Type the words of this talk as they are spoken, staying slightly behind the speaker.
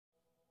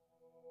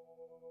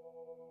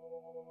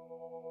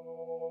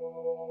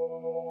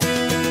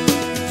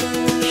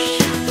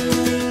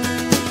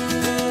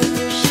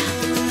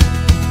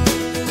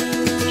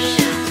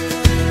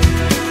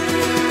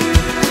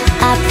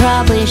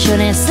probably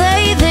shouldn't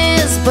say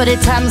this, but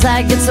at times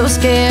I get so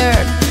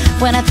scared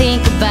when I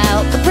think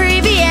about the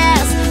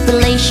previous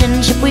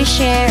relationship we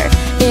shared.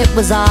 It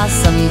was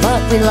awesome,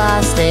 but we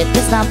lost it.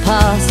 It's not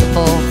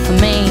possible for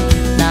me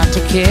not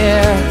to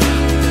care.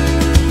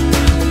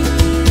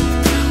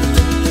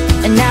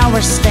 And now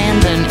we're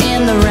standing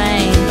in the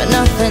rain, but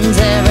nothing's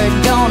ever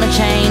gonna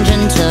change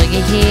until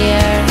you're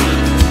here,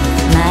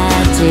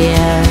 my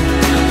dear.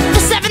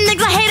 The 7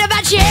 things I hate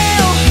about you.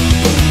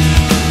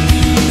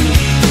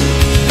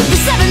 The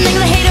 7 things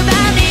I hate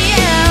about you.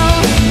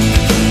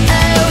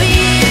 Oh,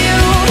 you.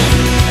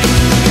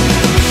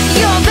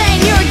 You're vain,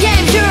 you're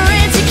games, you're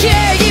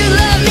insecure. You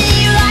love me,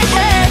 you like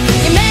her.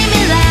 You made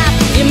me laugh,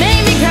 you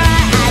made me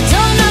cry. I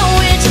don't know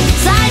which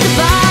side to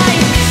buy.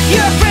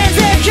 Your friends,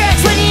 they're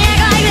jerks when you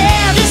act like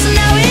them. Just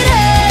know it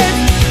hurts.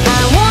 I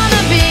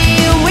wanna be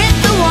with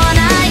the one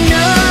I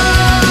know.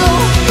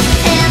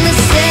 And the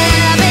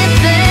 7th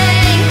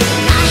thing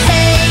I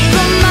hate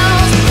the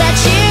most that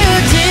you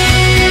do,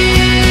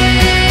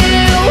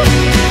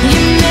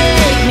 you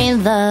make me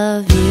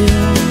love you.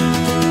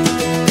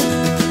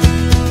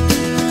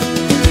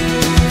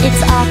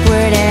 It's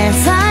awkward and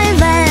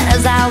silent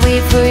as I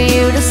wait for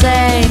you to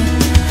say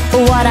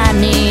what I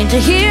need to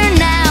hear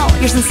now.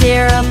 Your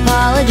sincere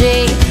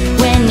apology.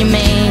 When you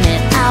mean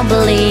it, I'll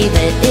believe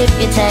it. If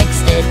you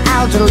text it,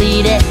 I'll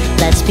delete it.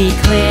 Let's be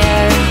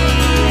clear.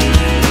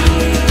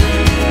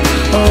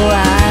 Oh,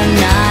 I'm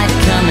not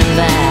coming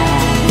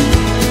back.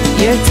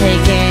 You're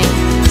taking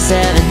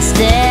 7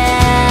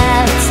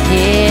 steps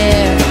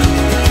here.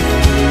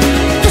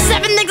 The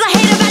 7 things I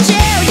hate about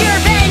you.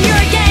 You're vain,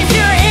 you're games,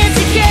 you're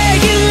insecure.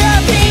 You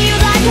love me, you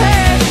like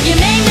her. You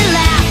made me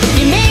laugh,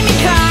 you made me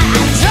cry.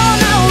 I don't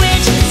know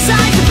which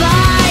side to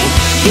buy.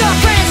 Your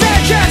friends,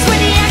 they're jerks when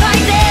you act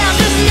like them.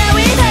 Just know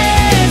it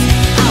hurts.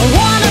 I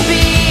wanna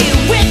be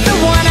with the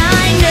one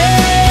I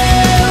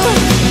know.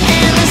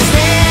 And the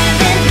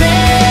 7th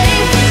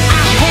thing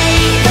I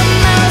hate the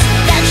most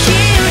that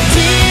you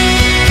do,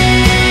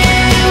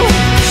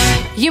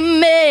 you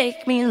make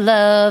me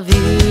love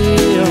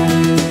you.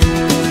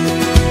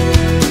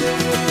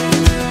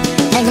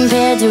 And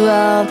compared to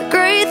all the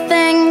great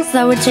things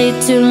that would take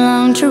too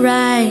long to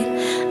write,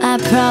 I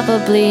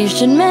probably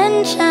should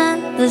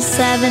mention the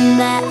 7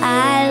 that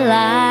I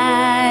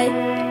like.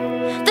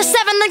 The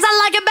 7 things I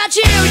like about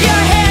you.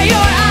 Your hair,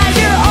 your eyes,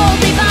 your old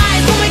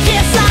Levi's. When we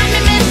kiss, I'm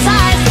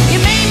hypnotized. You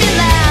made me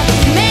laugh,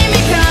 you made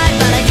me cry,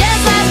 but I guess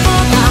that's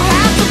book I'll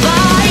have to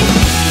buy.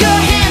 Your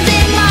hands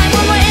in mine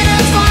when we're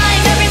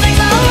intertwined.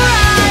 Everything's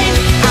alright.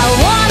 I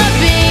wanna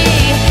be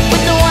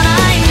with the one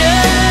I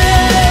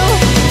know.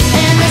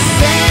 And the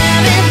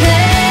 7th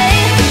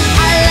thing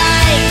I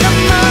like the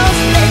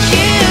most that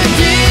you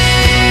do,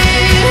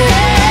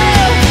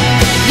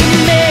 you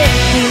make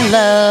me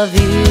love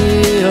you.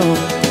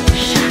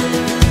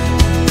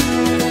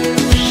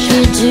 You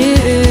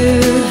do.